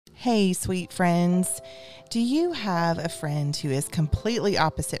Hey, sweet friends. Do you have a friend who is completely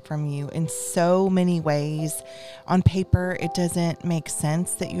opposite from you in so many ways? On paper, it doesn't make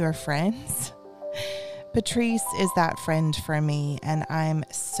sense that you are friends. Patrice is that friend for me, and I'm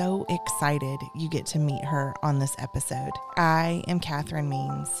so excited you get to meet her on this episode. I am Catherine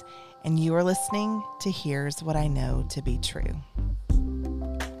Means, and you are listening to Here's What I Know to Be True.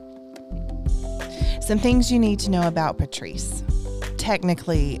 Some things you need to know about Patrice.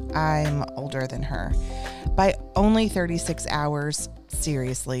 Technically, I'm older than her by only 36 hours,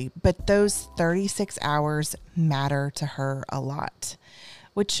 seriously, but those 36 hours matter to her a lot,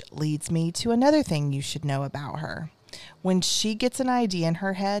 which leads me to another thing you should know about her. When she gets an idea in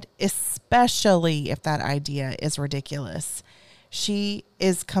her head, especially if that idea is ridiculous, she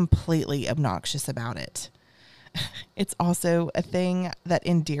is completely obnoxious about it. It's also a thing that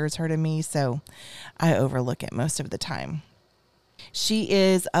endears her to me, so I overlook it most of the time. She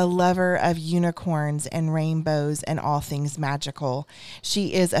is a lover of unicorns and rainbows and all things magical.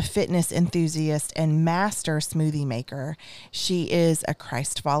 She is a fitness enthusiast and master smoothie maker. She is a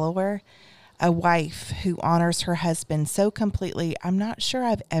Christ follower, a wife who honors her husband so completely, I'm not sure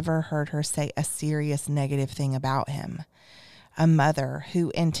I've ever heard her say a serious negative thing about him. A mother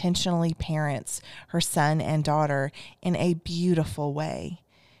who intentionally parents her son and daughter in a beautiful way.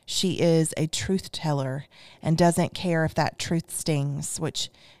 She is a truth teller and doesn't care if that truth stings, which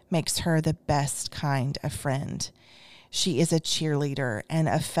makes her the best kind of friend. She is a cheerleader and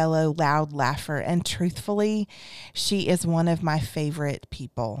a fellow loud laugher, and truthfully, she is one of my favorite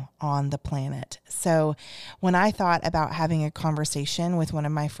people on the planet. So when I thought about having a conversation with one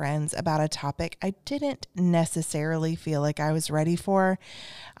of my friends about a topic I didn't necessarily feel like I was ready for,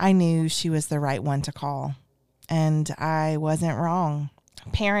 I knew she was the right one to call. And I wasn't wrong.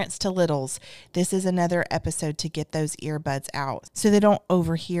 Parents to littles, this is another episode to get those earbuds out so they don't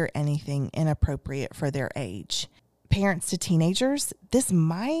overhear anything inappropriate for their age. Parents to teenagers, this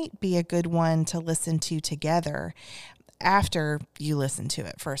might be a good one to listen to together after you listen to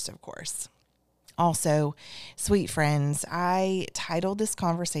it first, of course. Also, sweet friends, I titled this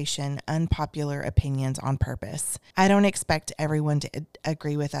conversation Unpopular Opinions on purpose. I don't expect everyone to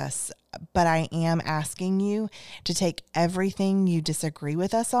agree with us, but I am asking you to take everything you disagree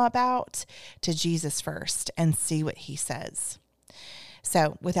with us about to Jesus first and see what he says.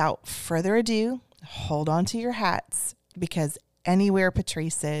 So without further ado, hold on to your hats because anywhere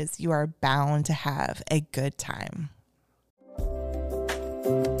Patrice is, you are bound to have a good time.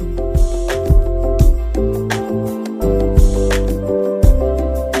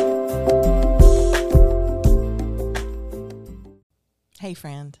 Hey,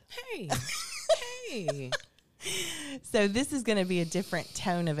 friend. Hey. Hey. So this is going to be a different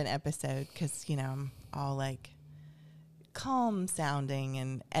tone of an episode because, I'm all like calm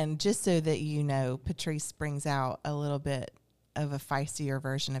sounding. And just so that you know, Patrice brings out a little bit of a feistier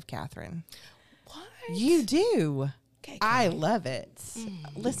version of Catherine. What? You do. Okay. I love it.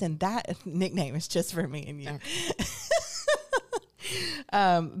 Listen, that nickname is just for me and you.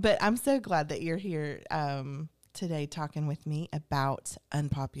 Okay. But I'm so glad that you're here today talking with me about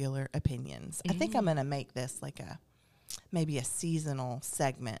unpopular opinions. I think I'm going to make this like maybe a seasonal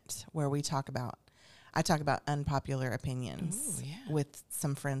segment where I talk about unpopular opinions with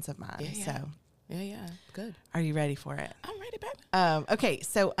some friends of mine. Yeah. Good. Are you ready for it? I'm ready, baby. Okay.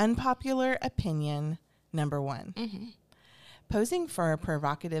 So unpopular opinion number 1. Posing for a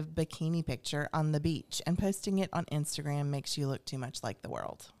provocative bikini picture on the beach and posting it on Instagram makes you look too much like the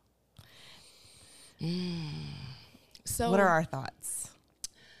world. So what are our thoughts?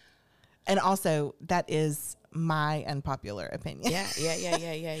 And also, that is my unpopular opinion. Yeah.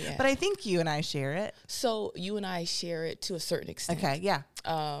 But I think you and I share it. So you and I share it to a certain extent. Okay, yeah.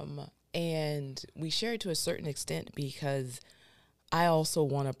 And we share it to a certain extent because I also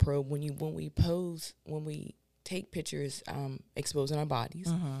want to probe when we take pictures exposing our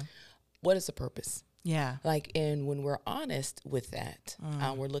bodies, what is the purpose? Yeah. And when we're honest with that,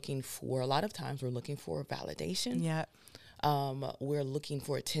 we're looking for validation. Yeah. We're looking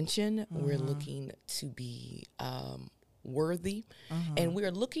for attention. We're looking to be worthy. And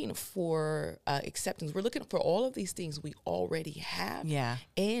we're looking for acceptance. We're looking for all of these things we already have. Yeah.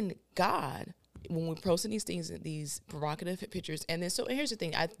 And God, when we're posting these things, these provocative pictures, and then and here's the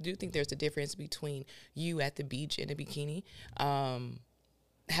thing, I do think there's a difference between you at the beach in a bikini,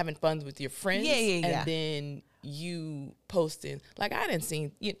 having fun with your friends, and then you posting, like I didn't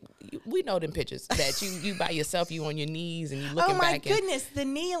see, we know them pictures that you by yourself, you on your knees and you looking back. Oh my goodness, the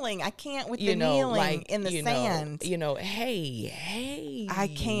kneeling. I can't with the kneeling in the sand. Hey. I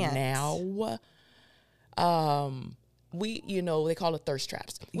can't. Now, they call it thirst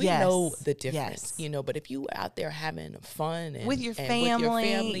traps. We Yes. know the difference, Yes. but if you out there having fun and With your and family, with your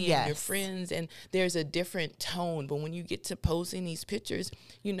family and your yes. friends, and there's a different tone. But when you get to posting these pictures,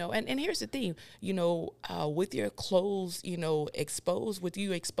 and here's the thing, with your clothes, exposed, with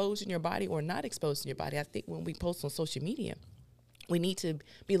you exposing your body or not exposing your body, I think when we post on social media, we need to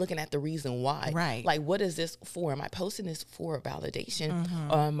be looking at the reason why. Right. Like, what is this for? Am I posting this for validation?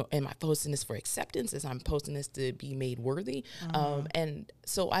 Am I posting this for acceptance? Am I posting this to be made worthy? And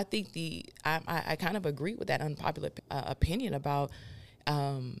so I think I kind of agree with that unpopular opinion about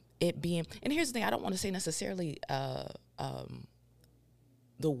it being, and here's the thing, I don't want to say necessarily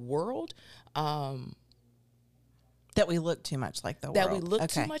the world, That we look too much like the world. that we look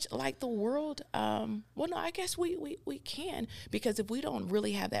Okay. too much like the world. Well, no, I guess we can, because if we don't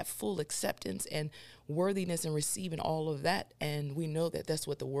really have that full acceptance and worthiness and receiving all of that, and we know that that's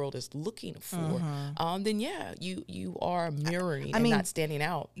what the world is looking for, then yeah, you are mirroring and not standing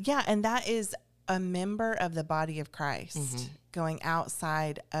out. Yeah, and that is a member of the body of Christ going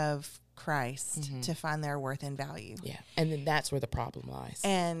outside of Christ to find their worth and value. Yeah, and then that's where the problem lies.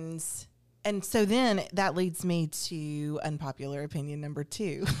 And so then that leads me to unpopular opinion number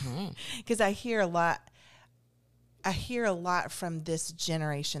 2, because I hear a lot from this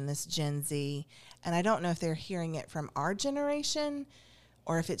generation, this Gen Z, and I don't know if they're hearing it from our generation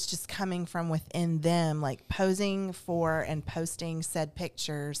or if it's just coming from within them, like posing for and posting said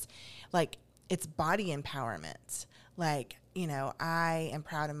pictures, like it's body empowerment. Like, I am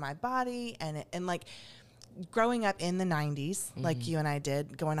proud of my body, and like, growing up in the 90s, like you and I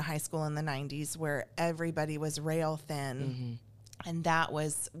did, going to high school in the 90s, where everybody was rail thin, and that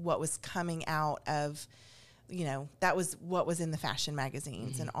was what was coming out of, that was what was in the fashion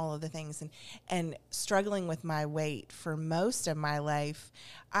magazines and all of the things, and struggling with my weight for most of my life.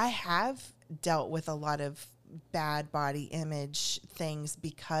 I have dealt with a lot of bad body image things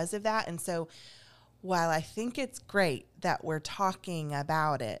because of that. And so while I think it's great that we're talking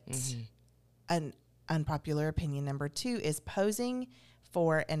about it, an unpopular opinion number 2 is posing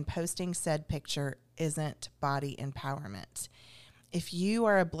for and posting said picture isn't body empowerment. If you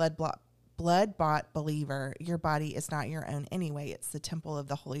are a blood-bought believer, your body is not your own anyway. It's the temple of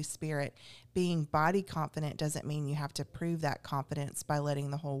the Holy Spirit. Being body confident doesn't mean you have to prove that confidence by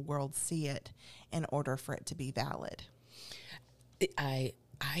letting the whole world see it in order for it to be valid. I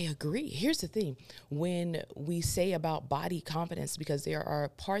agree. Here's the thing. When we say about body confidence, because there are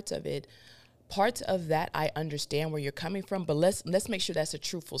parts of that I understand where you're coming from, but let's make sure that's a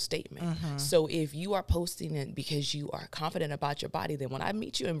truthful statement. So if you are posting it because you are confident about your body, then when I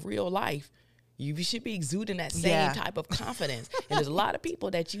meet you in real life, you should be exuding that same type of confidence. And there's a lot of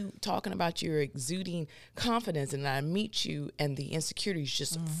people that you talking about, you're exuding confidence, and I meet you and the insecurities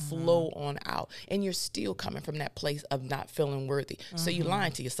just flow on out, and you're still coming from that place of not feeling worthy. So you're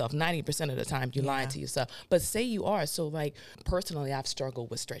lying to yourself. 90% of the time you're lying to yourself. But say you are. So like personally, I've struggled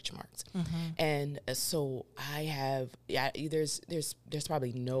with stretch marks. And so I have, there's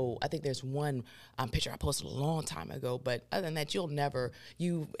probably I think there's one picture I posted a long time ago, but other than that,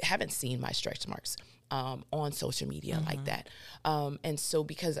 you haven't seen my stretch marks on social media like that. And so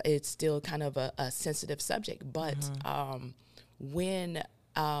because it's still kind of a sensitive subject, but when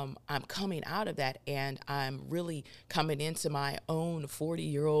I'm coming out of that and I'm really coming into my own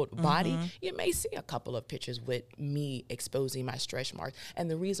 40-year-old body, you may see a couple of pictures with me exposing my stretch marks. And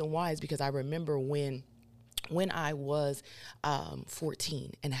the reason why is because I remember when I was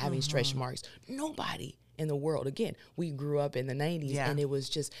 14 and having stretch marks, nobody in the world, again, we grew up in the 90s, and it was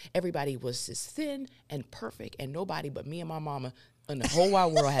just, everybody was just thin and perfect, and nobody but me and my mama in the whole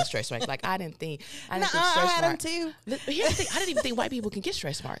wide world had stretch marks. Like, I didn't think stretch I marks. too. Here's the thing, I didn't even think white people can get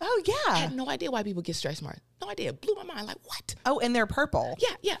stretch marks. Oh, yeah. I had no idea why people get stretch marks. No idea. It blew my mind. Like, what? Oh, and they're purple.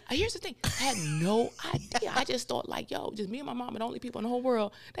 Yeah. Here's the thing. I had no idea. I just thought, like, yo, just me and my mom and the only people in the whole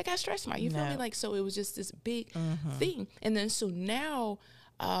world that got stretch marks. You feel me? Like, so it was just this big thing. And then so now,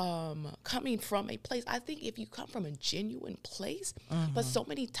 coming from a place, I think if you come from a genuine place, but so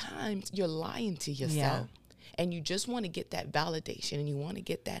many times you're lying to yourself. And you just want to get that validation, and you want to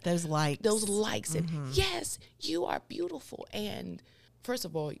get those likes. And yes, you are beautiful. And first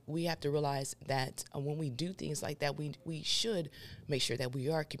of all, we have to realize that when we do things like that, we should make sure that we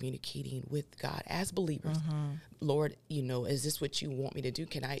are communicating with God as believers. Lord, is this what you want me to do?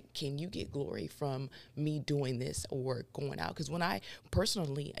 Can you get glory from me doing this or going out? Because when I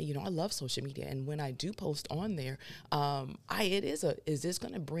personally, I love social media, and when I do post on there, is this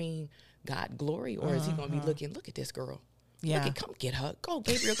going to bring God glory, or is he going to be look at this girl? Yeah. Look, come get her. Go,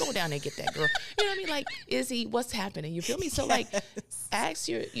 Gabriel, go down there and get that girl. You know what I mean? Like, what's happening? You feel me? So like, ask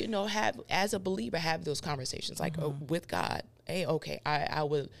your, as a believer, have those conversations like with God. Hey, okay,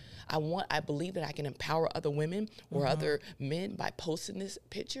 I believe that I can empower other women or other men by posting this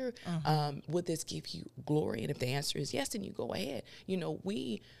picture. Would this give you glory? And if the answer is yes, then you go ahead.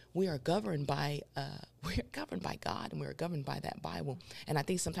 We are governed by God, and we are governed by that Bible. And I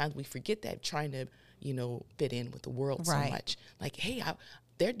think sometimes we forget that, trying to fit in with the world so much. Like, hey,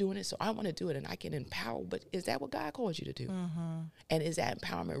 they're doing it, so I want to do it, and I can empower. But is that what God called you to do? And is that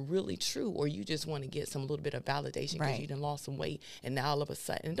empowerment really true, or you just want to get some little bit of validation because you done lost some weight, and now all of a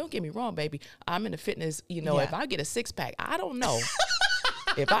sudden? And don't get me wrong, baby, I'm in the fitness. If I get a 6-pack, I don't know.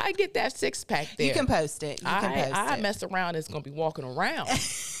 If I get that 6-pack there, you can post it. I mess around. It's gonna be walking around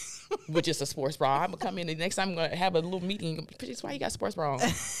with just a sports bra. I'm gonna come in the next time. I'm gonna have a little meeting. Patrice, why you got sports bra on?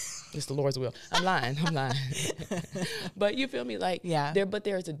 It's the Lord's will. I'm lying. But you feel me? Like, but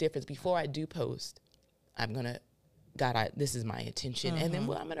there's a difference. Before I do post, I'm going to, God, this is my intention. And then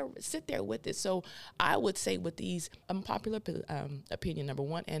I'm going to sit there with it. So I would say with these unpopular opinion, number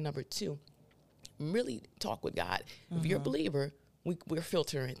one, and number two, really talk with God. If you're a believer, we're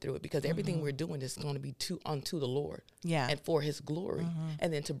filtering through it, because everything we're doing is going to be unto the Lord, and for His glory,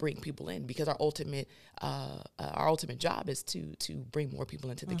 and then to bring people in, because our ultimate job is to bring more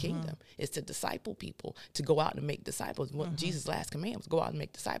people into the kingdom. Is to disciple people, to go out and make disciples. What Jesus' last command was, go out and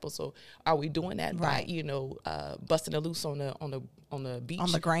make disciples. So are we doing that by busting it loose on the beach,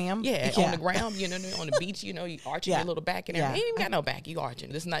 on the gram? on the ground, on the beach, you arching your little back and everything. Ain't even got no back, you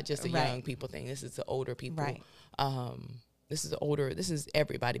arching. This is not just a young people thing. This is the older people. This is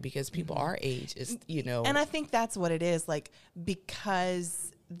everybody, because people our age is, And I think that's what it is, like,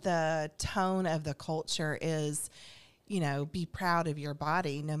 because the tone of the culture is, be proud of your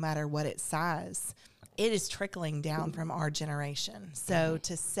body no matter what its size. It is trickling down from our generation. So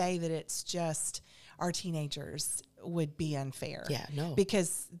to say that it's just our teenagers would be unfair. Yeah, no.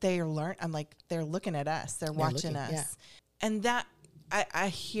 Because they're looking at us. They're watching us. Yeah. And that, I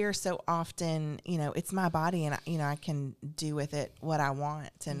hear so often, it's my body, and I can do with it what I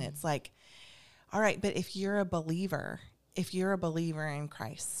want. And it's like, all right, but if you're a believer in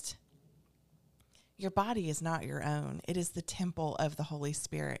Christ, your body is not your own. It is the temple of the Holy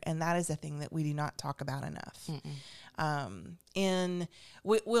Spirit. And that is a thing that we do not talk about enough.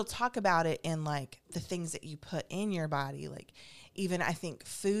 We'll talk about it in like the things that you put in your body. Like, even I think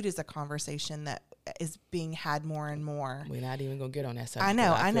food is a conversation that is being had more and more. We're not even gonna get on that subject. I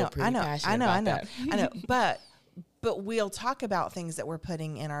know. But we'll talk about things that we're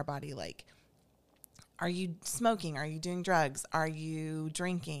putting in our body. Like, are you smoking? Are you doing drugs? Are you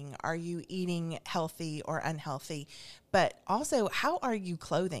drinking? Are you eating healthy or unhealthy? But also, how are you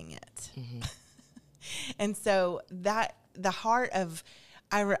clothing it? And so that the heart of,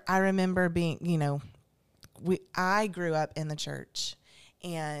 I remember being, I grew up in the church,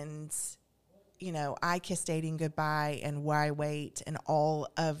 and I Kissed Dating Goodbye and Why Wait and all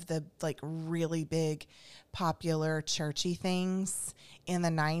of the like really big popular churchy things in the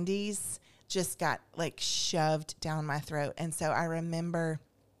 90s just got like shoved down my throat. And so I remember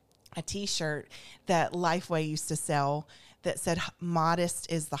a t-shirt that Lifeway used to sell that said,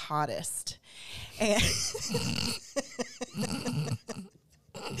 "Modest is the hottest." And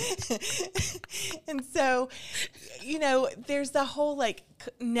and so, there's the whole like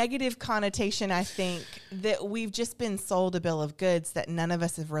negative connotation, I think, that we've just been sold a bill of goods that none of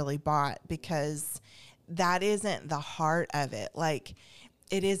us have really bought, because that isn't the heart of it. Like,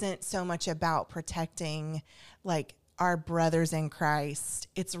 it isn't so much about protecting like our brothers in Christ.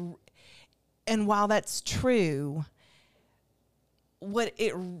 And while that's true, what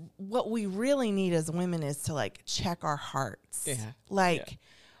we really need as women is to like check our hearts.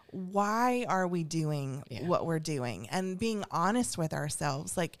 Why are we doing what we're doing, and being honest with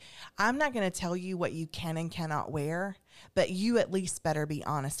ourselves. Like, I'm not going to tell you what you can and cannot wear, but you at least better be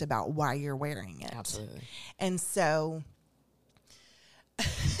honest about why you're wearing it. Absolutely. And so,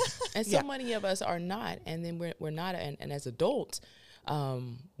 and so many of us are not, and then we're not, and as adults,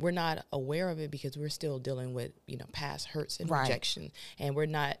 we're not aware of it because we're still dealing with, past hurts and rejection, and we're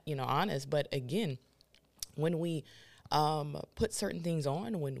not, honest. But again, when we put certain things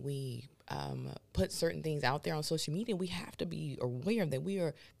on, when we put certain things out there on social media, we have to be aware that we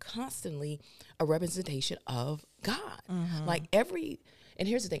are constantly a representation of God. Like and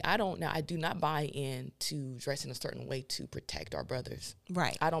here's the thing, I do not buy into dressing a certain way to protect our brothers.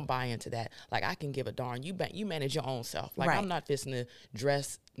 Right. I don't buy into that. Like, I can give a darn. You manage your own self. Like, I'm not fixing to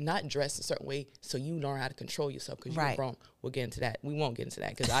dress not dress a certain way so you learn how to control yourself because you're Right. grown. We'll get into that. We won't get into that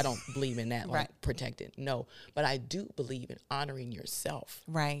because I don't believe in that, like Right. protecting. No, but I do believe in honoring yourself.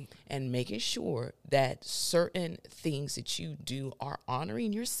 Right. And making sure that certain things that you do are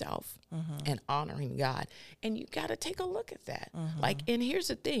honoring yourself and honoring God. And you got to take a look at that. Like, and here's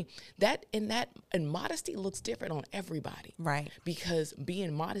the thing, and modesty looks different on everybody. Right. Because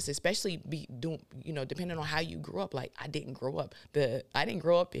being modest, especially depending on how you grew up, like I didn't grow up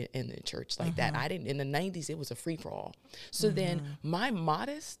in the church like that. I didn't, in the 90s, it was a free for all. So then my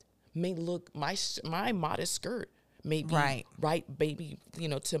modest may look, my modest skirt may be right baby,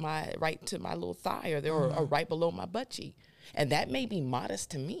 to my little thigh or right below my butt cheek. And that may be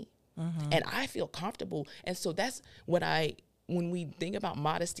modest to me. And I feel comfortable. And so that's what when we think about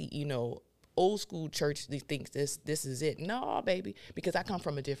modesty, old school church, they think this is it. No, baby, because I come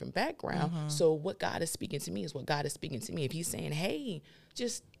from a different background. So what God is speaking to me is what God is speaking to me. If he's saying, hey,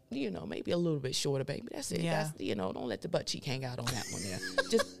 just, maybe a little bit shorter, baby. That's it. Yeah. That's, don't let the butt cheek hang out on that one there.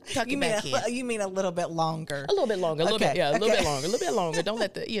 Just tuck You it mean back in. you mean a little bit longer? A little bit longer, a little Okay, bit, yeah, a little okay. bit longer, a little bit longer. Don't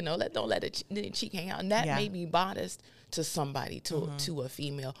let the cheek hang out. And that Yeah. may be modest to somebody, to a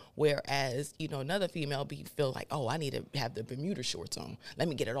female, whereas, another female feel like, oh, I need to have the Bermuda shorts on. Let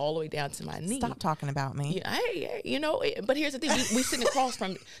me get it all the way down to my knee. Stop talking about me. Yeah, hey, but here's the thing. We sitting across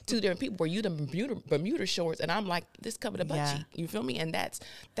from two different people where you the Bermuda shorts and I'm like, this cover the butt Yeah. cheek. You feel me? And that's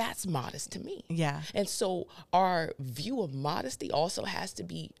modest to me. Yeah. And so our view of modesty also has to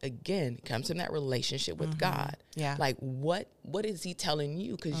be, again, comes from that relationship with God. Yeah. Like what is he telling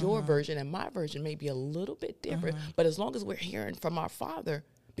you? Because your version and my version may be a little bit different, but as long as we're hearing from our Father,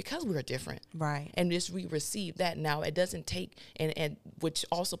 because we're different. Right. And just we receive that. Now it doesn't take, and which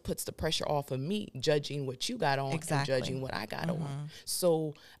also puts the pressure off of me judging what you got on Exactly. and judging what I got on.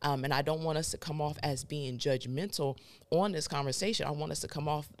 So, and I don't want us to come off as being judgmental on this conversation. I want us to come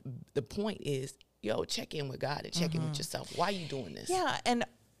off, the point is, check in with God and check in with yourself. Why are you doing this? Yeah. And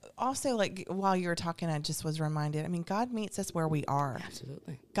also, like, while you were talking, I just was reminded, God meets us where we are.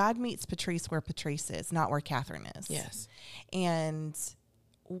 Absolutely. God meets Patrice where Patrice is, not where Catherine is. Yes. And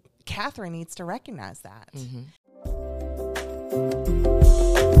Catherine needs to recognize that.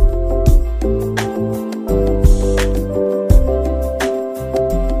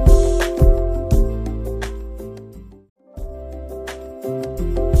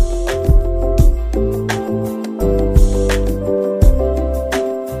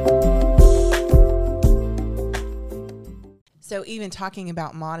 So even talking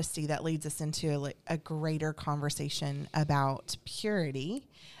about modesty, that leads us into a greater conversation about purity,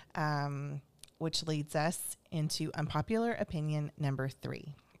 which leads us into unpopular opinion number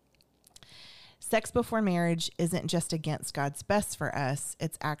 3. Sex before marriage isn't just against God's best for us.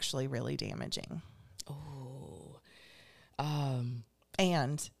 It's actually really damaging. Oh.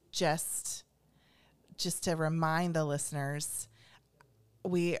 And just to remind the listeners,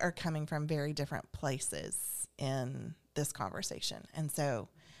 we are coming from very different places in this conversation. And so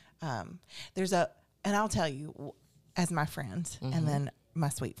and I'll tell you, as my friend, and then my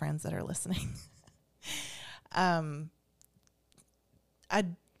sweet friends that are listening, I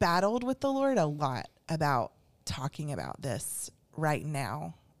battled with the Lord a lot about talking about this right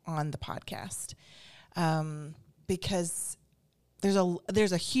now on the podcast, because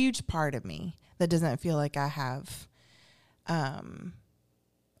there's a huge part of me that doesn't feel like I have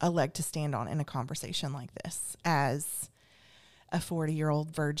a leg to stand on in a conversation like this, as a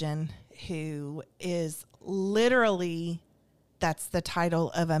 40-year-old virgin who is literally, that's the title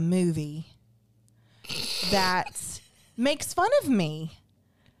of a movie that makes fun of me,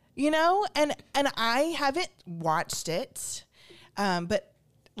 and I haven't watched it, but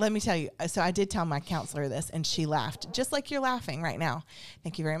let me tell you, so I did tell my counselor this, and she laughed, just like you're laughing right now.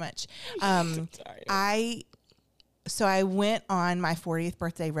 Thank you very much. Sorry. So I went on my 40th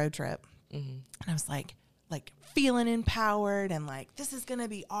birthday road trip, and I was like feeling empowered and like, this is going to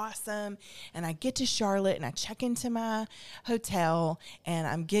be awesome. And I get to Charlotte and I check into my hotel, and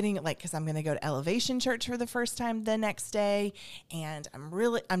I'm getting because I'm going to go to Elevation Church for the first time the next day. And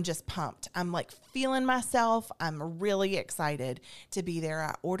I'm just pumped. I'm like feeling myself. I'm really excited to be there.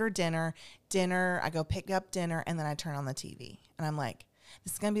 I order dinner, I go pick up dinner, and then I turn on the TV, and I'm like,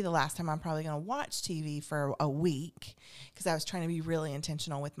 this is going to be the last time I'm probably going to watch TV for a week, because I was trying to be really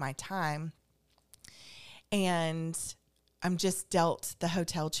intentional with my time. And I'm just dealt the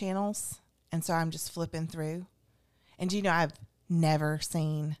hotel channels. And so I'm just flipping through. And do you know, I've never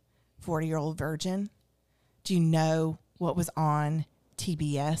seen 40-Year-Old Virgin. Do you know what was on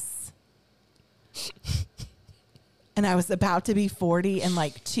TBS? And and I was about to be 40 in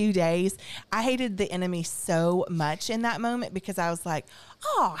like 2 days. I hated the enemy so much in that moment because I was like,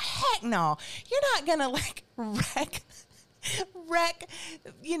 oh, heck no. You're not going to like wreck,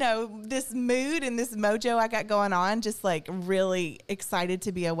 you know, this mood and this mojo I got going on, just like really excited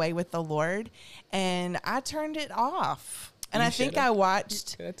to be away with the Lord. And I turned it off. And I think I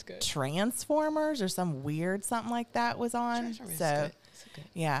watched Transformers or some weird something like that was on. So,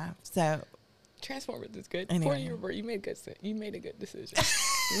 yeah. So Transformers is good. Anyway. You made a good You made a good decision.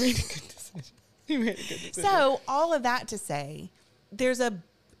 You made a good decision. You made a good decision. So all of that to say, there's a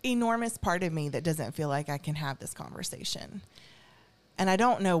enormous part of me that doesn't feel like I can have this conversation. And I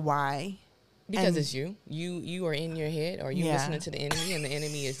don't know why. Because it's you. You are in your head, or you listening to the enemy, and the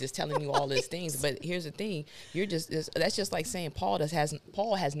enemy is just telling you all these things. But here's the thing: that's just like saying Paul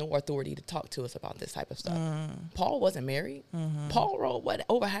has no authority to talk to us about this type of stuff. Paul wasn't married. Paul wrote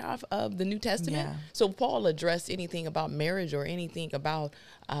over half of the New Testament. Yeah. So Paul addressed anything about marriage or anything about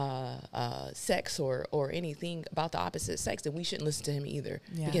sex or anything about the opposite sex, then we shouldn't listen to him either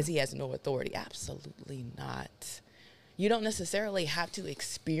because he has no authority. Absolutely not. You don't necessarily have to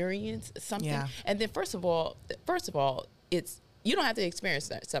experience something. Yeah. And then first of all, it's you don't have to experience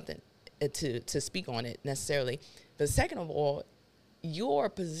something to speak on it necessarily. But second of all, your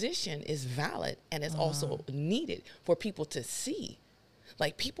position is valid and it's also needed for people to see.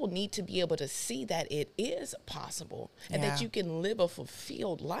 Like, people need to be able to see that it is possible and that you can live a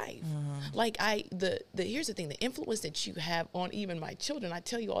fulfilled life. Like, here's the thing, the influence that you have on even my children, I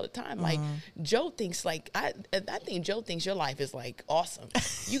tell you all the time, like, Joe thinks, like, I think Joe thinks your life is, like, awesome.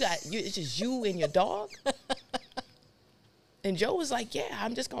 It's just you and your dog. And Joe was like, yeah,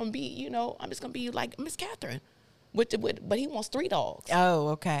 I'm just going to be like Miss Catherine. But he wants 3 dogs. Oh,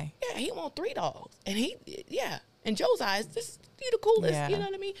 okay. Yeah, he wants 3 dogs. And in Joe's eyes, this you the coolest. You know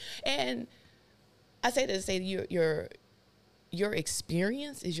what I mean? And I say that to say your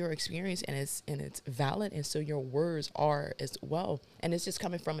experience is your experience, and it's valid, and so your words are as well. And it's just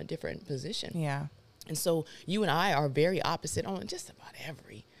coming from a different position. Yeah. And so you and I are very opposite on just about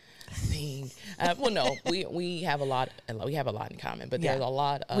every thing. Well, no, we have a lot in common, but there's a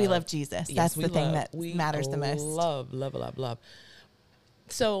lot of, we love Jesus. That's the thing that matters the most. Love.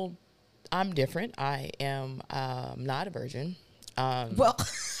 So I'm different. I am not a virgin. Well,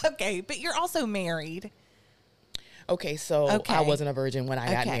 okay, but you're also married. Okay, so I wasn't a virgin when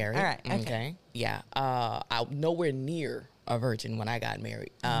I got married. All right. Okay. Yeah. I'm nowhere near a virgin when I got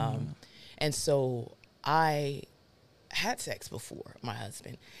married. And so I had sex before my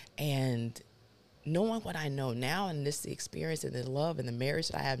husband, and knowing what I know now, and this the experience and the love and the marriage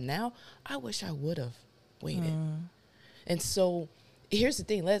that I have now, I wish I would have waited. And so here's the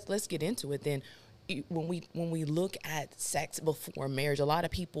thing. Let's get into it then. When we look at sex before marriage, a lot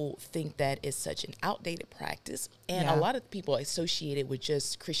of people think that it's such an outdated practice, and a lot of people associate it with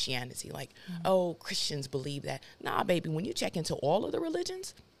just Christianity. Like, oh, Christians believe that. Nah, baby. When you check into all of the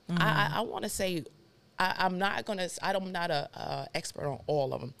religions, I want to say, I'm not a expert on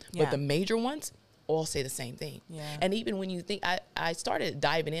all of them, but the major ones all say the same thing. Yeah. And even when you think, I started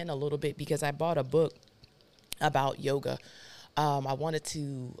diving in a little bit because I bought a book about yoga. I wanted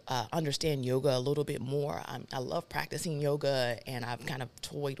to understand yoga a little bit more. I love practicing yoga, and I've kind of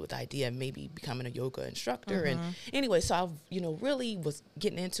toyed with the idea of maybe becoming a yoga instructor. And anyway, so I really was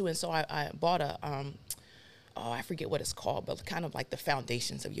getting into it. And so I bought I forget what it's called, but kind of like the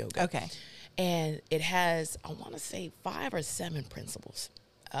foundations of yoga. Okay. And it has, I want to say 5 or 7 principles.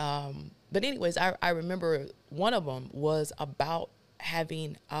 But anyways, I remember one of them was about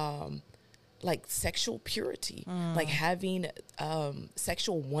having like sexual purity, like having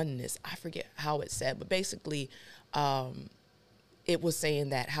sexual oneness. I forget how it said, but basically it was saying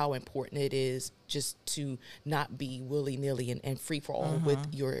that how important it is just to not be willy-nilly and free for all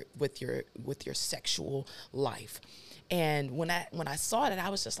with your sexual life. And when I saw that, I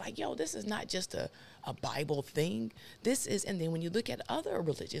was just like, yo, this is not just a Bible thing. This is, and then when you look at other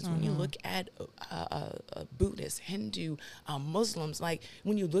religions, when you look at Buddhists, Hindu, Muslims, like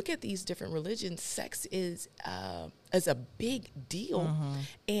when you look at these different religions, sex is a big deal.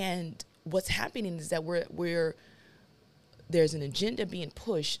 And what's happening is that there's an agenda being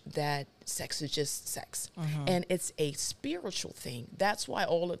pushed that sex is just sex. And it's a spiritual thing. That's why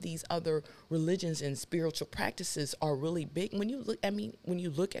all of these other religions and spiritual practices are really big. When you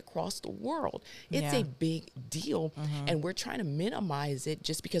look across the world, it's a big deal. And we're trying to minimize it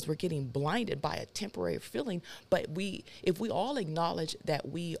just because we're getting blinded by a temporary feeling. But if we all acknowledge that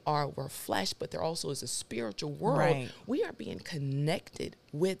we're flesh, but there also is a spiritual world, we are being connected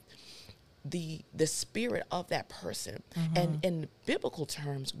with the spirit of that person. And in biblical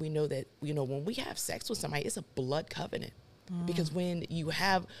terms, we know that, you know, when we have sex with somebody, it's a blood covenant. Because when you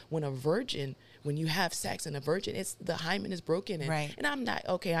have sex and a virgin, it's the hymen is broken. And, right. and I'm not,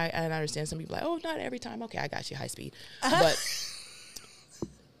 okay, I understand some people like, oh, not every time. Okay, I got you, high speed. But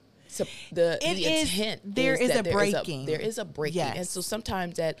so the intent there is a breaking. There is a breaking. Yes. And so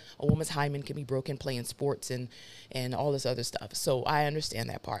sometimes that a woman's hymen can be broken playing sports and all this other stuff. So I understand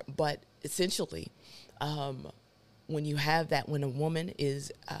that part. But essentially, when you have that, when a woman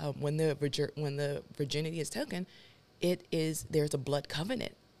is, when the virginity is taken, there's a blood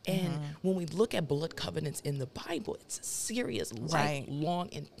covenant. And when we look at blood covenants in the Bible, it's a serious,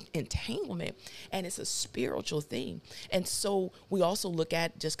 lifelong entanglement, and it's a spiritual thing. And so we also look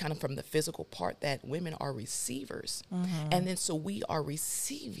at, just kind of from the physical part, that women are receivers. And then so we are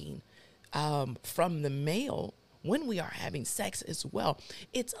receiving from the male when we are having sex as well.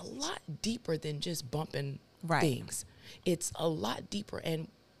 It's a lot deeper than just bumping things. It's a lot deeper. And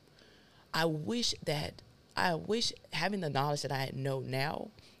I wish having the knowledge that I know now,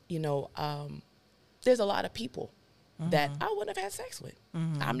 you know, there's a lot of people that I wouldn't have had sex with.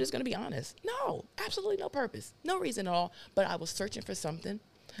 I'm just going to be honest. No, absolutely no purpose, no reason at all. But I was searching for something.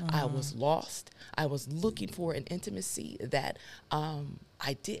 I was lost. I was looking for an intimacy that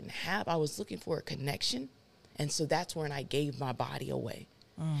I didn't have. I was looking for a connection. And so that's when I gave my body away.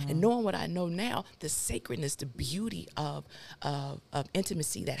 And knowing what I know now, the sacredness, the beauty of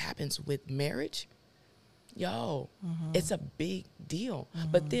intimacy that happens with marriage, it's a big deal.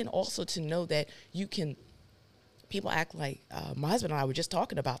 But then also to know that people act like, my husband and I were just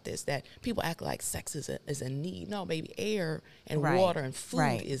talking about this, that people act like sex is a need. No, baby, air and water and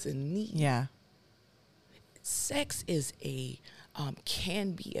food is a need. Yeah. Sex is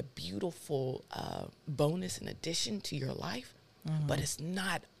can be a beautiful bonus in addition to your life, but it's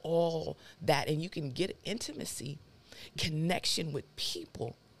not all that. And you can get intimacy, connection with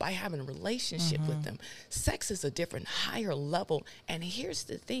people by having a relationship with them. Sex is a different, higher level. And here's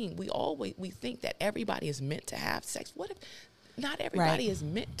the thing. We think that everybody is meant to have sex. What if not everybody is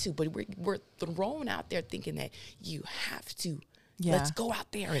meant to, but we're thrown out there thinking that you have to. Yeah. Let's go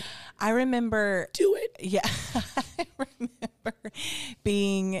out there and I remember do it. Yeah. I remember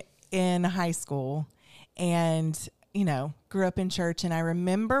being in high school and, you know, grew up in church. And I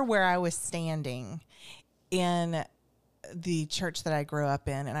remember where I was standing in the church that I grew up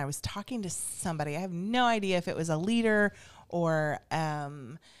in, and I was talking to somebody. I have no idea if it was a leader or a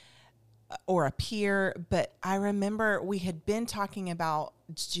peer, but I remember we had been talking about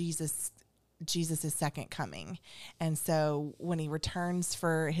Jesus' second coming. And so when he returns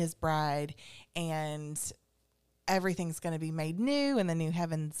for his bride and everything's going to be made new, and the new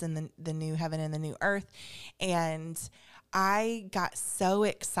heavens and the new heaven and the new earth. And I got so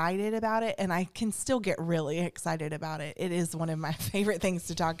excited about it, and I can still get really excited about it. It is one of my favorite things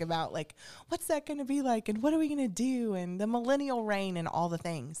to talk about. Like, what's that going to be like? And what are we going to do? And the millennial reign and all the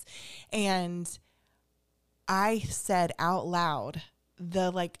things. And I said out loud,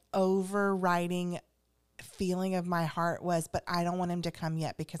 the like overriding feeling of my heart was, but I don't want him to come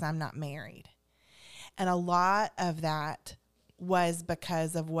yet because I'm not married. And a lot of that was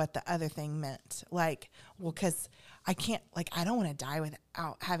because of what the other thing meant. Like, well, because I can't, like, I don't want to die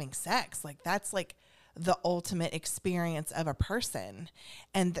without having sex. Like, that's like the ultimate experience of a person.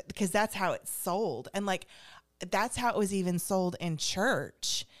 And because that's how it's sold. And like, that's how it was even sold in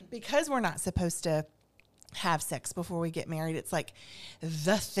church. Because we're not supposed to have sex before we get married. It's like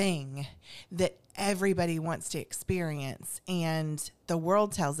the thing that everybody wants to experience. And the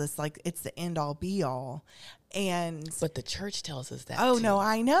world tells us like it's the end all be all. But the church tells us that. Oh, too. No,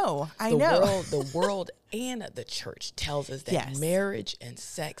 I know. The world and the church tells us that marriage and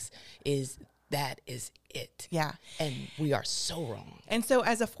sex is it. Yeah. And we are so wrong. And so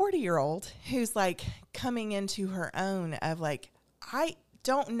as a 40-year-old who's like coming into her own of like, I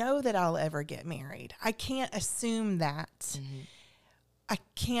don't know that I'll ever get married. I can't assume that. Mm-hmm. I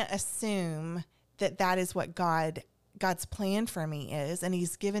can't assume that is what God's plan for me is. And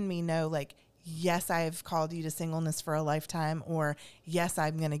he's given me no like, yes, I have called you to singleness for a lifetime, or yes,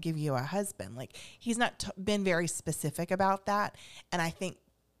 I'm going to give you a husband. Like he's not been very specific about that. And I think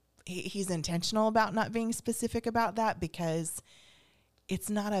he's intentional about not being specific about that because it's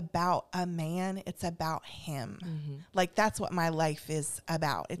not about a man. It's about him. Mm-hmm. Like that's what my life is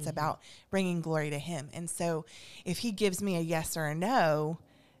about. It's about bringing glory to him. And so if he gives me a yes or a no,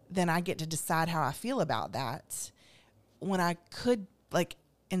 then I get to decide how I feel about that. When I could like,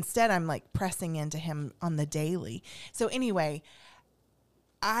 instead, I'm like pressing into him on the daily. So anyway,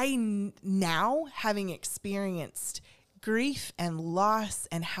 now having experienced grief and loss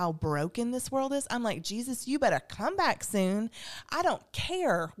and how broken this world is, I'm like, Jesus, you better come back soon. I don't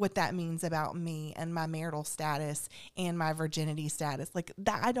care what that means about me and my marital status and my virginity status. Like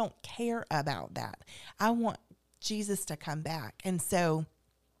that, I don't care about that. I want Jesus to come back. And so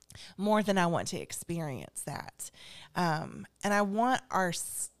more than I want to experience that. And I want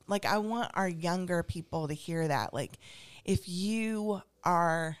our younger people to hear that. Like, if you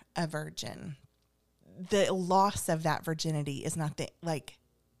are a virgin, the loss of that virginity is not the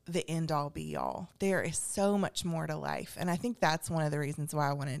end all be all. There is so much more to life. And I think that's one of the reasons why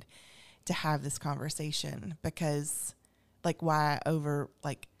I wanted to have this conversation, because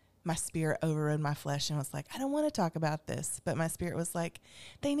my spirit overrode my flesh and was like, I don't want to talk about this. But my spirit was like,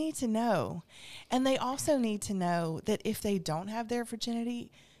 they need to know. And they also need to know that if they don't have their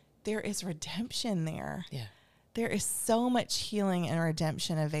virginity, there is redemption there. Yeah. There is so much healing and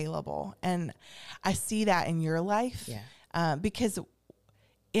redemption available. And I see that in your life. Yeah. Because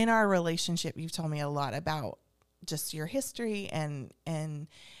in our relationship, you've told me a lot about just your history. And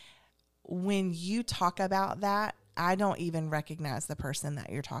when you talk about that, I don't even recognize the person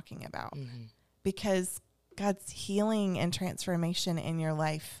that you're talking about, because God's healing and transformation in your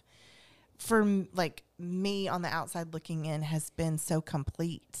life, for like me on the outside looking in, has been so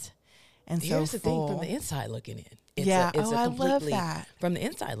complete and Here's so the full. thing, from the inside looking in. I love that. From the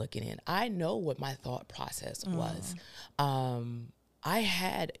inside looking in, I know what my thought process was. I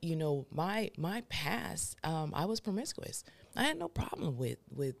had, my past, I was promiscuous. I had no problem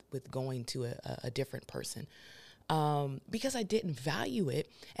with going to a different person. Because I didn't value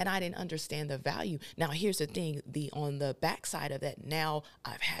it and I didn't understand the value. Now, here's the thing, on the backside of that, now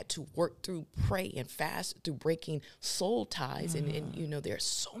I've had to work through, pray and fast through breaking soul ties. And there's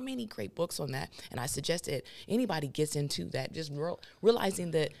so many great books on that. And I suggest that anybody gets into that, just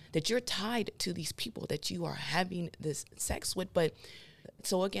realizing that you're tied to these people that you are having this sex with. But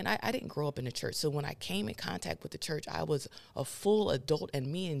so again, I didn't grow up in the church. So when I came in contact with the church, I was a full adult, and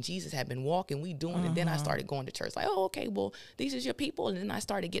me and Jesus had been walking, we doing, and then I started going to church. Like, oh, okay, well, these is your people. And then I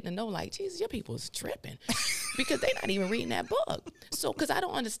started getting to know, like, Jesus, your people is tripping because they're not even reading that book. So, because I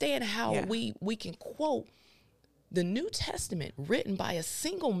don't understand how we can quote the New Testament written by a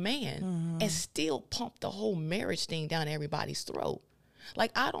single man and still pump the whole marriage thing down everybody's throat.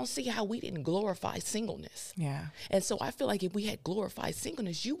 Like, I don't see how we didn't glorify singleness. Yeah. And so I feel like if we had glorified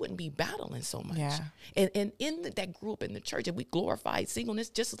singleness, you wouldn't be battling so much. Yeah. And that group in the church, if we glorified singleness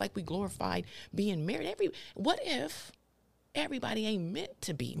just as like we glorified being married, what if everybody ain't meant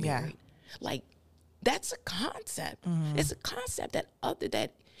to be married? Yeah. Like, that's a concept. It's a concept that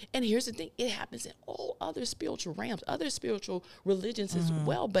and here's the thing, it happens in all other spiritual realms, other spiritual religions as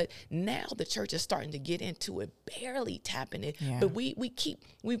well. But now the church is starting to get into it, barely tapping it. Yeah. But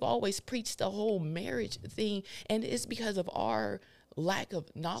we've always preached the whole marriage thing. And it's because of our lack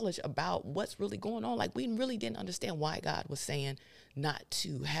of knowledge about what's really going on. Like, we really didn't understand why God was saying not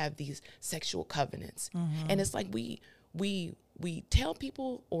to have these sexual covenants. And it's like we tell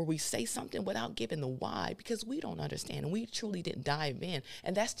people, or we say something without giving the why, because we don't understand and we truly didn't dive in.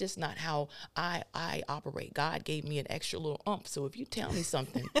 And that's just not how I operate. God gave me an extra little oomph. So if you tell me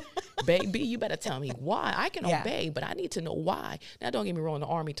something, baby, you better tell me why. I can obey, but I need to know why. Now, don't get me wrong. The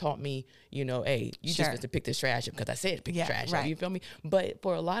Army taught me, hey, you just have to pick this trash up because I said pick the trash up. You feel me? But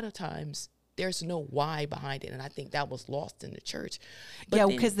for a lot of times, there's no why behind it. And I think that was lost in the church. But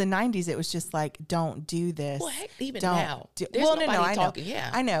because the 90s, it was just like, don't do this. Well, heck, even now. I talking. know.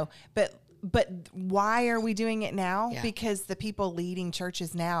 Yeah. I know. But why are we doing it now? Yeah. Because the people leading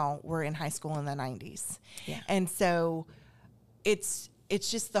churches now were in high school in the 90s. Yeah. And so it's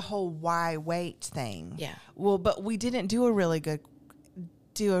just the whole why wait thing. Yeah. Well, but we didn't do a really good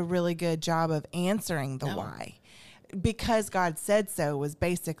job of answering the why. Because God said so was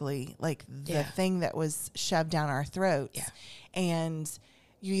basically like the thing that was shoved down our throats. Yeah. And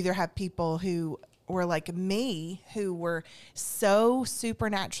you either have people who were like me, who were so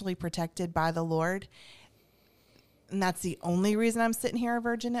supernaturally protected by the Lord. And that's the only reason I'm sitting here a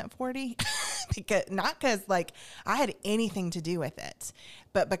virgin at 40. Not because like I had anything to do with it,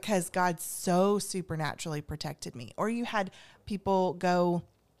 but because God so supernaturally protected me. Or you had people go,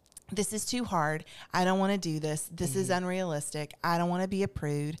 this is too hard. I don't want to do this. This is unrealistic. I don't want to be a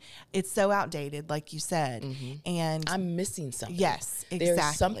prude. It's so outdated, like you said. And I'm missing something. Yes, exactly.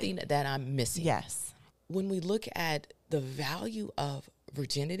 There's something that I'm missing. Yes. When we look at the value of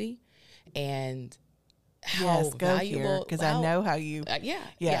virginity and how valuable, because I know how you.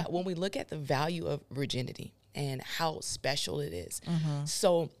 Yeah. When we look at the value of virginity and how special it is.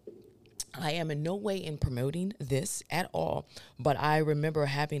 So I am in no way in promoting this at all, but I remember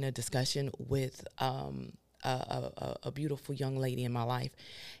having a discussion with a beautiful young lady in my life,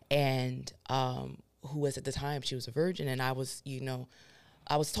 and who was at the time, she was a virgin, and I was,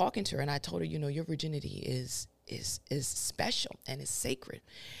 I was talking to her, and I told her, your virginity is special and is sacred.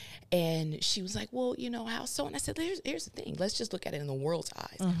 And she was like, well, how so? And I said, here's the thing. Let's just look at it in the world's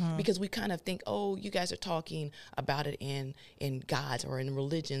eyes, because we kind of think, oh, you guys are talking about it in God's or in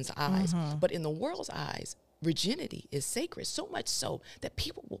religion's eyes. But in the world's eyes, virginity is sacred, so much so that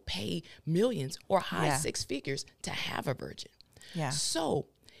people will pay millions or high six figures to have a virgin. Yeah. So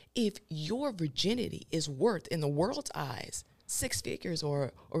if your virginity is worth, in the world's eyes, six figures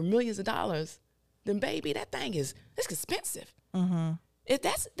or millions of dollars, then baby, that's expensive. If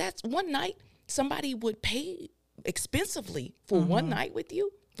that's one night, somebody would pay expensively for one night with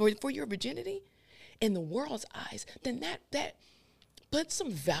you for your virginity in the world's eyes, then that put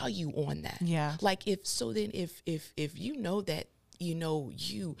some value on that. Yeah. Like if you know that,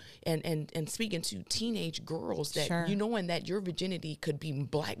 you and speaking to teenage girls, that knowing that your virginity could be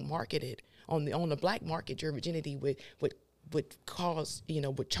black marketed on the black market, your virginity would cause,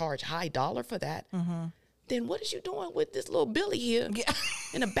 would charge high dollar for that. Then what is you doing with this little Billy here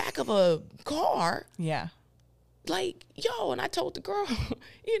in the back of a car? Yeah. Like, and I told the girl,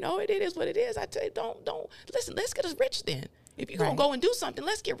 it is what it is. I tell you, don't listen, let's get us rich then. If you're going to go and do something,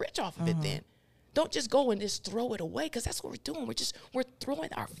 let's get rich off of it then. Don't just go and just throw it away, because that's what we're doing. We're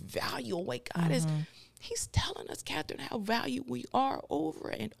throwing our value away. God He's telling us, Catherine, how valued we are over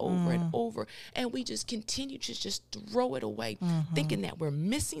and over and over. And we just continue to just throw it away, thinking that we're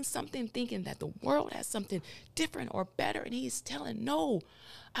missing something, thinking that the world has something different or better. And he's telling, no,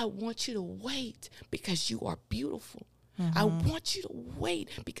 I want you to wait, because you are beautiful. I want you to wait,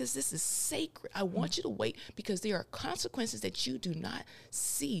 because this is sacred. I want you to wait, because there are consequences that you do not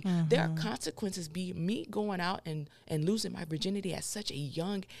see. There are consequences, be me going out and losing my virginity at such a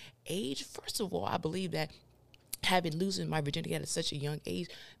young age. First of all, I believe that losing my virginity at such a young age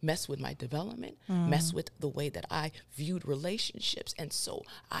messed with my development, messed with the way that I viewed relationships. And so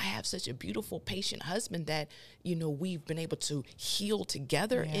I have such a beautiful, patient husband that, we've been able to heal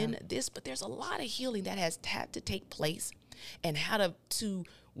together in this. But there's a lot of healing that has had to take place, and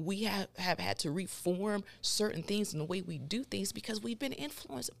we have had to reform certain things in the way we do things, because we've been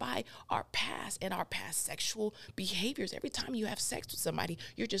influenced by our past and our past sexual behaviors. Every time you have sex with somebody,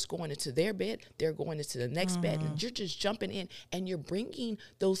 you're just going into their bed, they're going into the next bed, and you're just jumping in, and you're bringing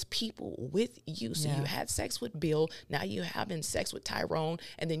those people with you. So you had sex with Bill, now you're having sex with Tyrone,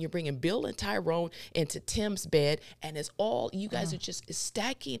 and then you're bringing Bill and Tyrone into Tim's bed, and it's all, you guys are just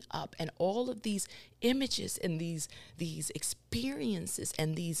stacking up, and all of these images and these experiences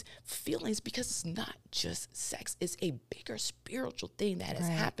and these feelings, because it's not just sex, it's a bigger spiritual thing that is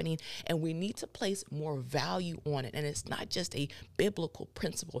happening, and we need to place more value on it. And it's not just a biblical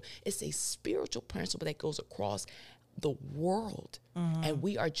principle, it's a spiritual principle that goes across the world, and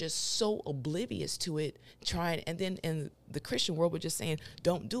we are just so oblivious to it, and then in the Christian world, we're just saying,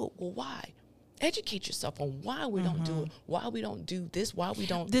 don't do it. Well, why? Educate yourself on why we don't do it, why we don't do this, why we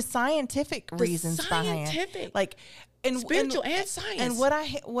don't. The scientific reasons behind it. Like, and spiritual and science. And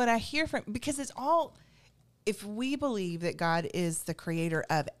what I hear from, because it's all, if we believe that God is the creator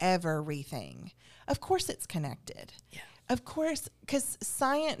of everything, of course it's connected. Yeah. Of course, because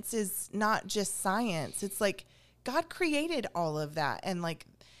science is not just science. It's like God created all of that, and like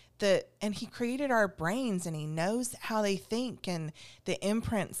and he created our brains, and he knows how they think, and the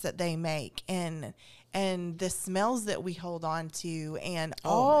imprints that they make, and the smells that we hold on to, and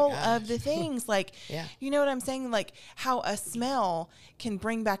all of the things, like, you know what I'm saying? Like how a smell can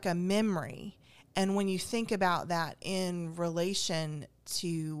bring back a memory. And when you think about that in relation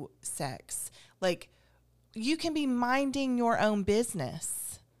to sex, like you can be minding your own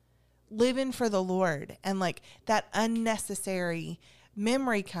business, living for the Lord, and like that unnecessary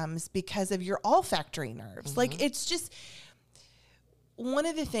memory comes because of your olfactory nerves. Like, it's just one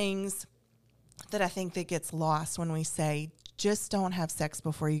of the things that I think that gets lost when we say just don't have sex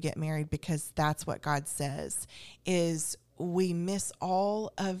before you get married, because that's what God says, is we miss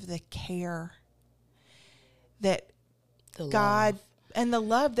all of the care that God and the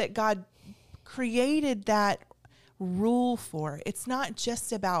love that God created that rule for. It's not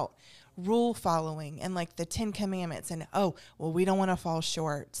just about rule following and like the 10 Commandments and, we don't want to fall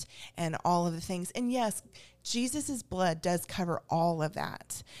short and all of the things. And yes, Jesus's blood does cover all of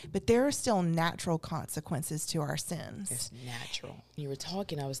that, but there are still natural consequences to our sins. It's natural. You were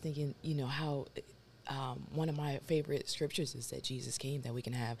talking, I was thinking, how one of my favorite scriptures is that Jesus came that we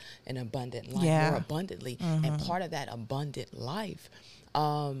can have an abundant life, more abundantly. And part of that abundant life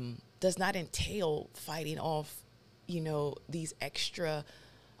does not entail fighting off, these extra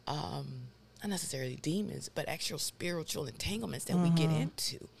not necessarily demons, but actual spiritual entanglements that we get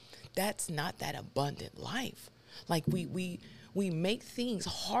into. That's not that abundant life. Like we make things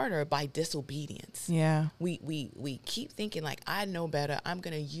harder by disobedience. Yeah. We keep thinking like, I know better. I'm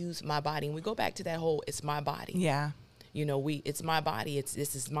going to use my body. And we go back to that whole, it's my body. Yeah. You know, it's my body.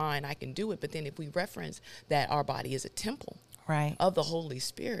 This is mine. I can do it. But then if we reference that our body is a temple Right. of the Holy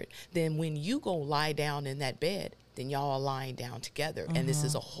Spirit, then when you go lie down in that bed, then y'all are lying down together. And this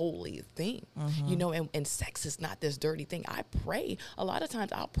is a holy thing, you know, and sex is not this dirty thing. I pray. A lot of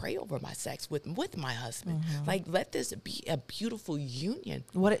times I'll pray over my sex with my husband. Like, let this be a beautiful union.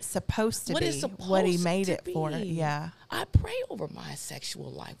 What it's supposed to What be. it's supposed What he made to it for. be. Yeah. I pray over my sexual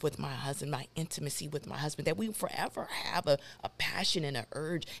life with my husband, my intimacy with my husband, that we forever have a passion and an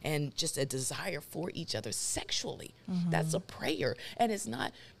urge and just a desire for each other sexually. That's a prayer. And it's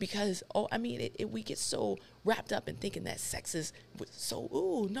not because, we get so wrapped up in thinking that sex is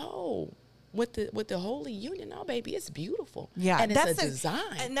so, no. With the holy union, no, baby, it's beautiful. Yeah. And it's a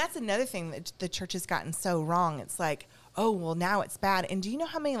design. And that's another thing that the church has gotten so wrong. It's like, oh, well, now it's bad. And do you know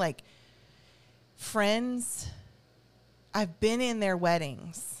how many, like, friends, I've been in their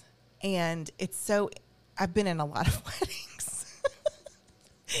weddings, and I've been in a lot of weddings.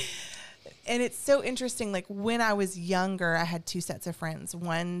 And it's so interesting. Like, when I was younger, I had two sets of friends.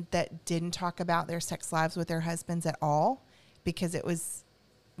 One that didn't talk about their sex lives with their husbands at all because it was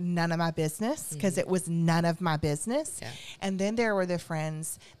none of my business, because it was none of my business. Yeah. And then there were the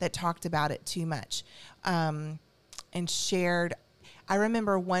friends that talked about it too much and shared. I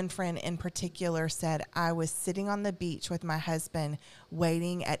remember one friend in particular said, I was sitting on the beach with my husband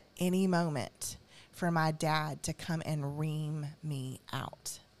waiting at any moment for my dad to come and ream me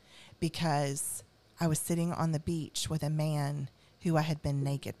out, because I was sitting on the beach with a man who I had been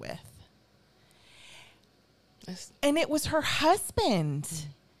naked with. And it was her husband.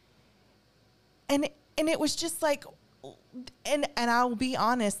 And it was just like, and I'll be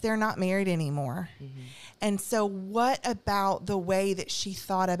honest, they're not married anymore. And so what about the way that she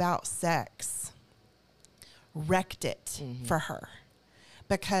thought about sex wrecked it for her?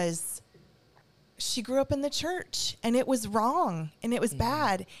 Because she grew up in the church, and it was wrong and it was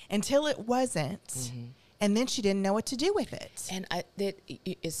bad until it wasn't. And then she didn't know what to do with it. And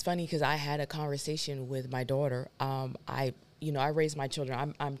it's funny because I had a conversation with my daughter. I raised my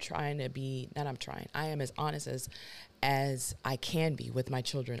children. I'm trying to be, not I'm trying, I am as honest as I can be with my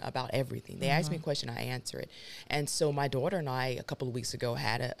children about everything. They ask me a question, I answer it. And so my daughter and I, a couple of weeks ago,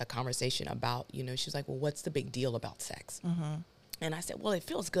 had a conversation about, she was like, well, what's the big deal about sex? And I said, well, it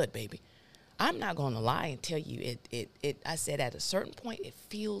feels good, baby. I'm not going to lie and tell you I said at a certain point, it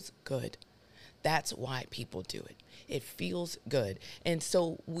feels good. That's why people do it. It feels good. And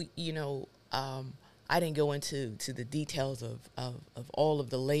so I didn't go into the details of all of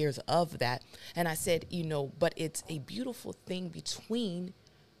the layers of that. And I said, but it's a beautiful thing between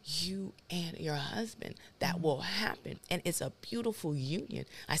you and your husband that will happen. And it's a beautiful union.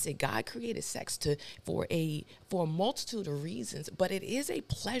 I said, God created sex for a multitude of reasons, but it is a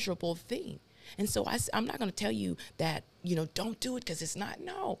pleasurable thing. And so I'm not going to tell you that, don't do it because it's not.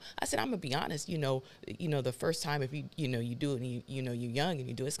 No, I said, I'm going to be honest. The first time if you do it and you're young and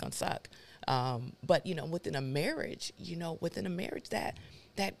you do it, it's going to suck. But, within a marriage, that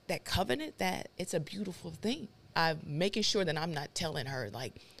covenant, that it's a beautiful thing. I'm making sure that I'm not telling her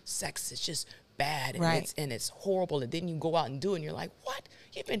like sex is just bad and it's horrible. And then you go out and do it and you're like, what?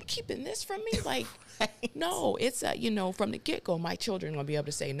 You've been keeping this from me? Like, no, it's from the get-go, my children are going to be able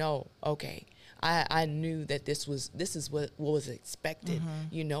to say, no, okay. I knew that this is what was expected,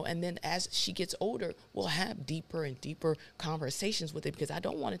 and then as she gets older, we'll have deeper and deeper conversations with it, because I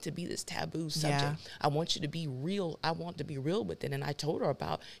don't want it to be this taboo subject. Yeah. I want you to be real. I want to be real with it. And I told her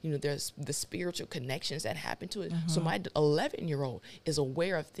about, there's the spiritual connections that happen to it. So my 11-year-old is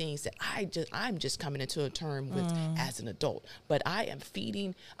aware of things that I'm just coming into a term with as an adult. But I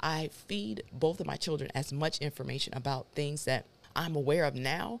feed both of my children as much information about things that I'm aware of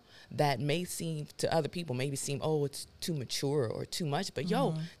now that may seem to other people, oh, it's too mature or too much. But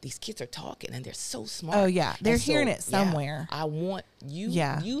these kids are talking and they're so smart. Oh yeah, they're hearing it somewhere. I want you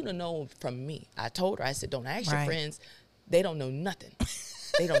to know from me. I told her, I said, don't ask your friends. They don't know nothing.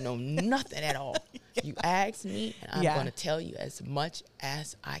 They don't know nothing at all. You ask me, and I'm going to tell you as much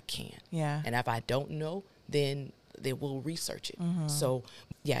as I can. Yeah. And if I don't know, then they will research it. So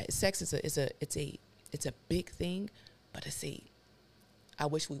sex is a big thing, but I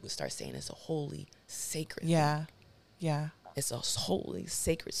wish we would start saying it's a holy, sacred thing. Yeah. It's a holy,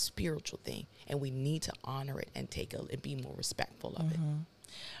 sacred, spiritual thing, and we need to honor it and and be more respectful of it.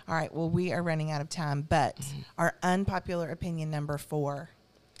 All right. Well, we are running out of time, but our unpopular opinion number 4.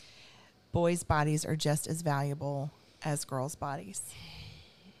 boys' bodies are just as valuable as girls' bodies.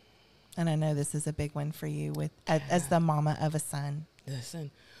 And I know this is a big one for you with as the mama of a son.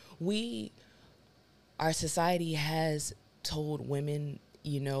 Listen, our society has told women,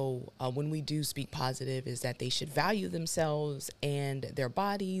 when we do speak positive, is that they should value themselves and their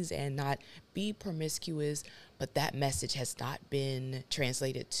bodies and not be promiscuous. But that message has not been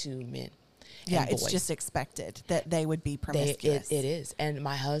translated to men. Yeah, and it's boys. just expected that they would be promiscuous. It is. And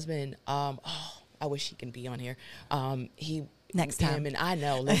my husband, I wish he can be on here. Next time. Him and I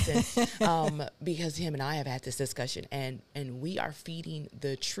know, listen, because him and I have had this discussion, and we are feeding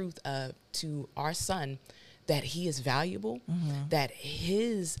the truth to our son that he is valuable, that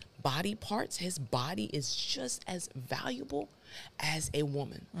his body parts, his body is just as valuable as a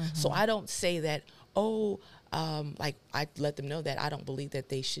woman. So I don't say that, like I let them know that I don't believe that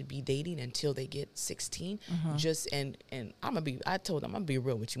they should be dating until they get 16. And I told them, I'm gonna be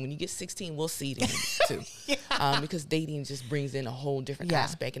real with you. When you get 16, we'll see then too. Because dating just brings in a whole different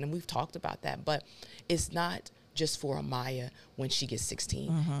aspect. And we've talked about that, but it's not just for Amaya when she gets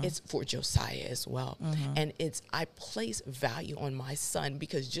 16. It's for Josiah as well. And I place value on my son,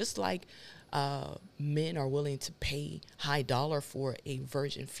 because just like men are willing to pay high dollar for a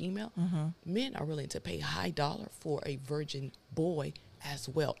virgin female, men are willing to pay high dollar for a virgin boy as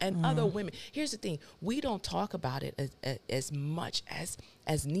well. And other women, here's the thing, we don't talk about it as much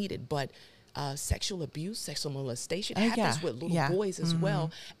as needed, but sexual abuse, sexual molestation happens with little boys as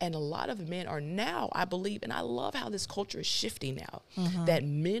well. And a lot of men are now, I believe, and I love how this culture is shifting now, that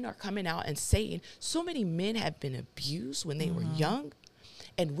men are coming out and saying, so many men have been abused when they were young,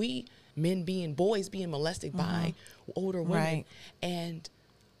 and boys being molested by older women, and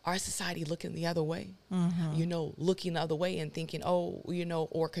our society looking the other way, looking the other way and thinking,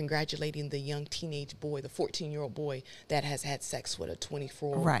 or congratulating the young teenage boy, the 14-year-old boy that has had sex with a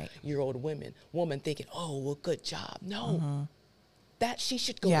 24-year-old woman thinking, good job. No, that she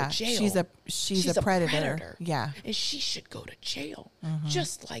should go to jail. She's a predator. Yeah. And she should go to jail.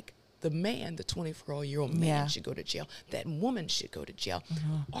 Just like the man, the 24-year-old man should go to jail. That woman should go to jail.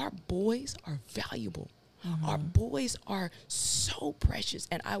 Our boys are valuable. Our boys are so precious.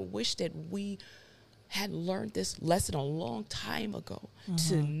 And I wish that we had learned this lesson a long time ago,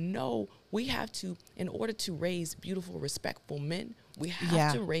 to know we have to, in order to raise beautiful, respectful men, we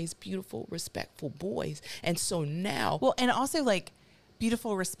have to raise beautiful, respectful boys. And so now. Well, and also like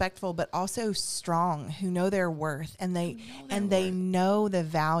beautiful, respectful, but also strong, who know their worth, and they know the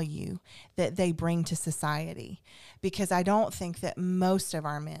value that they bring to society. Because I don't think that most of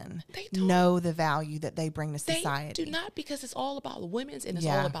our men know the value that they bring to society. They do not, because it's all about women's and it's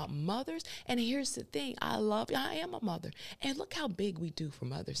all about mothers. And here's the thing, I am a mother, and look how big we do for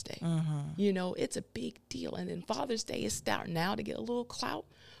Mother's Day. It's a big deal. And then Father's Day is starting now to get a little clout,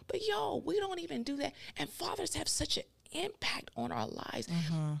 but we don't even do that. And fathers have such an impact on our lives.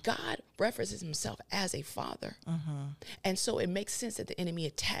 God references himself as a father. And so it makes sense that the enemy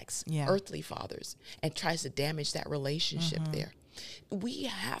attacks earthly fathers and tries to damage that relationship there. We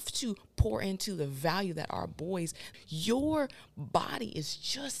have to pour into the value that our boys, your body is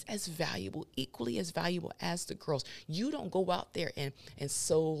just as valuable, equally as valuable as the girls. You don't go out there and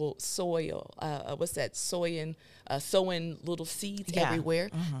sowing little seeds everywhere.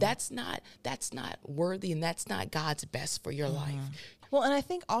 That's not worthy, and that's not God's best for your life. Well, and I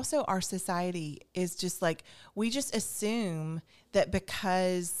think also our society is just like, we just assume that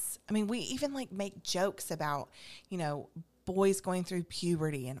because, we even like make jokes about, boys going through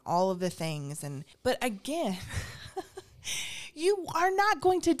puberty and all of the things. But again, you are not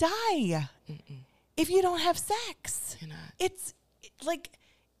going to die if you don't have sex. You're not. It's like,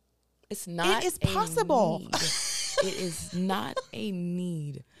 it's not. It is possible. It is not a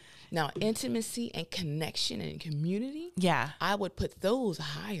need. Now, intimacy and connection and community, I would put those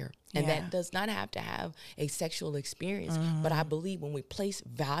higher. And that does not have to have a sexual experience. But I believe when we place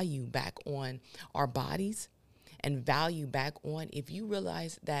value back on our bodies and value back on, if you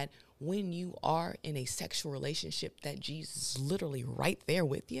realize that when you are in a sexual relationship, that Jesus is literally right there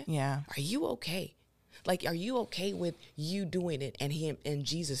with you. Are you okay? Like, are you okay with you doing it and him and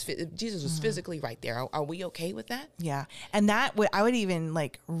Jesus? Jesus was physically right there. Are we okay with that? Yeah. And I would even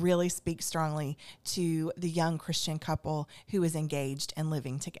like really speak strongly to the young Christian couple who is engaged and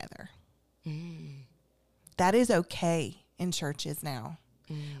living together. That is okay in churches now.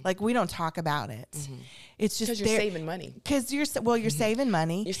 Like, we don't talk about it. It's just because you're saving money. Because you're saving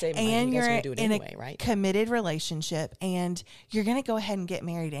money. You're saving and money. You're do it in anyway, a right? committed relationship, and you're going to go ahead and get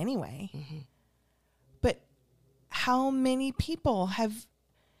married anyway. But how many people have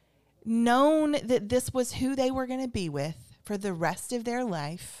known that this was who they were going to be with for the rest of their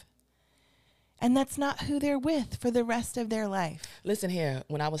life, And that's not who they're with for the rest of their life. Listen here,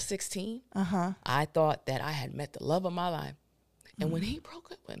 when I was 16, I thought that I had met the love of my life. And when he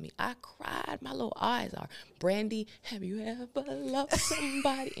broke up with me, I cried. My little eyes are, Brandy, have you ever loved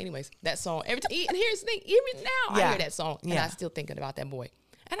somebody? Anyways, that song, every time, and here's the thing, even now I hear that song, and I still thinking about that boy.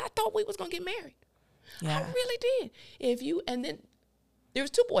 And I thought we was going to get married. Yeah. I really did. And then there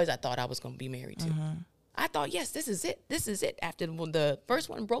was 2 boys I thought I was going to be married to. I thought, yes, this is it. This is it. After the first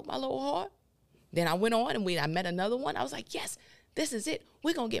one broke my little heart, then I went on and I met another one. I was like, yes, this is it.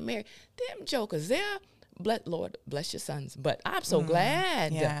 We're going to get married. Them jokers there, Lord, bless your sons. But I'm so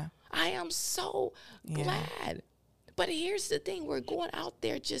glad. Yeah. I am so glad. But here's the thing. We're going out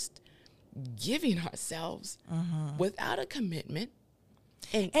there just giving ourselves without a commitment.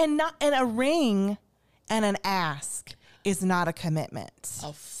 And a ring and an ask is not a commitment.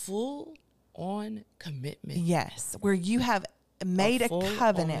 A full-on commitment. Yes, where you have made a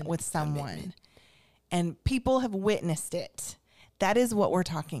covenant with someone and people have witnessed it. That is what we're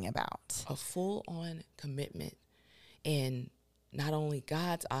talking about. A full-on commitment in not only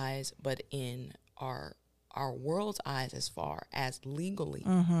God's eyes, but in our world's eyes as far as legally.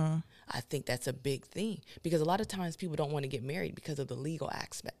 I think that's a big thing because a lot of times people don't want to get married because of the legal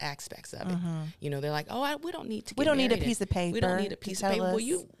aspects of it. You know, they're like, oh, we don't need to get married. We don't need a piece of paper. We don't need a piece of paper.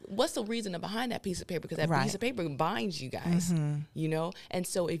 Well, what's the reason behind that piece of paper? Because that piece of paper binds you guys, you know? And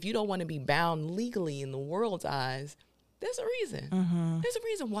so if you don't want to be bound legally in the world's eyes, there's a reason. There's a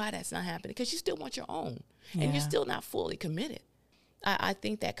reason why that's not happening because you still want your own and you're still not fully committed. I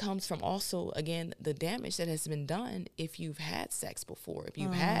think that comes from also, again, the damage that has been done if you've had sex before. If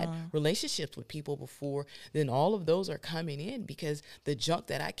you've had relationships with people before, then all of those are coming in because the junk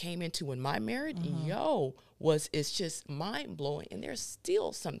that I came into in my marriage, it's just mind-blowing. And there's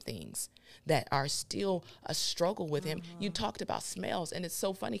still some things that are still a struggle with him. You talked about smells, and it's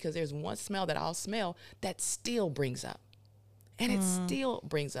so funny because there's one smell that I'll smell that still brings up. And it still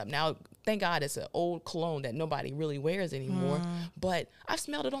brings up. Now, thank God it's an old cologne that nobody really wears anymore. But I've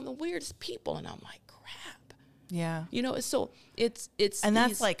smelled it on the weirdest people, and I'm like, crap. Yeah. You know, it's and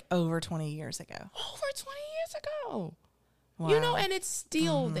that's like over 20 years ago. Over 20 years ago. Wow. You know, and it's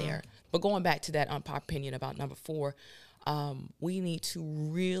still there. But going back to that unpopular opinion about number 4, we need to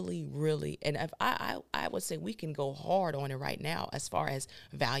really, and if I would say we can go hard on it right now as far as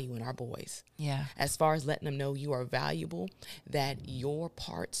valuing our boys. Yeah. As far as letting them know you are valuable, that your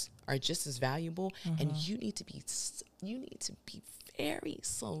parts are just as valuable, and you need to be very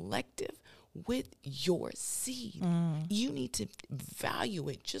selective with your seed. You need to value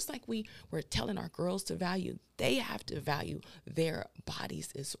it just like we were telling our girls to value. They have to value their bodies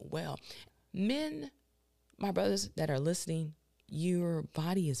as well. Men, my brothers that are listening, your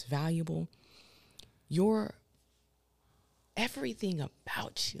body is valuable. Everything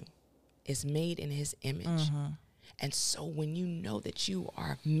about you is made in his image. And so when you know that you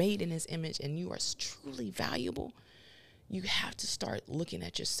are made in his image and you are truly valuable, you have to start looking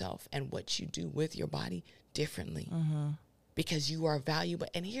at yourself and what you do with your body differently because you are valuable.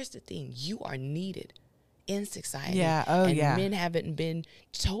 And here's the thing, you are needed in society. Yeah. Men haven't been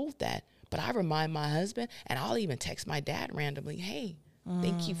told that. But I remind my husband, and I'll even text my dad randomly, hey,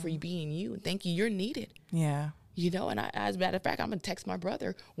 thank you for being you. Thank you. You're needed. Yeah. You know, and as a matter of fact, I'm going to text my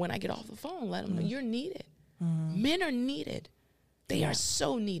brother when I get off the phone, let him know you're needed. Men are needed. They are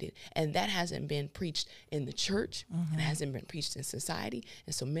so needed. And that hasn't been preached in the church. And it hasn't been preached in society.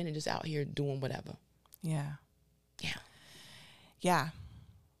 And so men are just out here doing whatever. Yeah. Yeah. Yeah.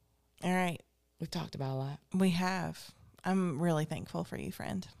 All right. We've talked about a lot. We have. I'm really thankful for you,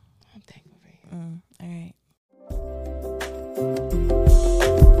 friend. I'm thankful for you. All right.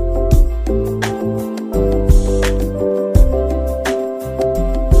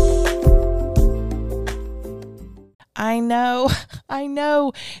 I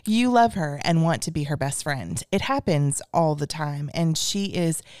know you love her and want to be her best friend. It happens all the time, and she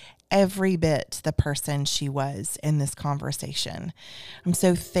is every bit the person she was in this conversation. I'm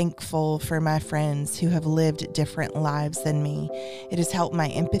so thankful for my friends who have lived different lives than me. It has helped my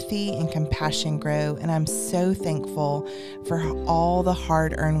empathy and compassion grow, and I'm so thankful for all the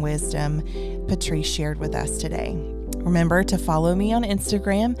hard-earned wisdom Patrice shared with us today. Remember to follow me on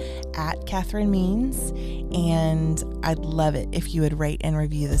Instagram at Catherine Means, and I'd love it if you would rate and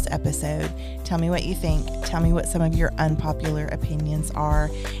review this episode. Tell me what you think. Tell me what some of your unpopular opinions are,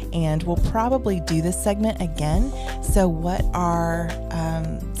 and we'll probably do this segment again. So what are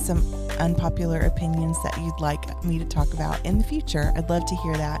some unpopular opinions that you'd like me to talk about in the future? I'd love to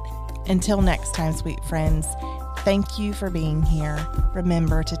hear that. Until next time, sweet friends, thank you for being here.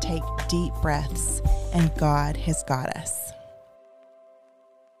 Remember to take deep breaths, and God has got us.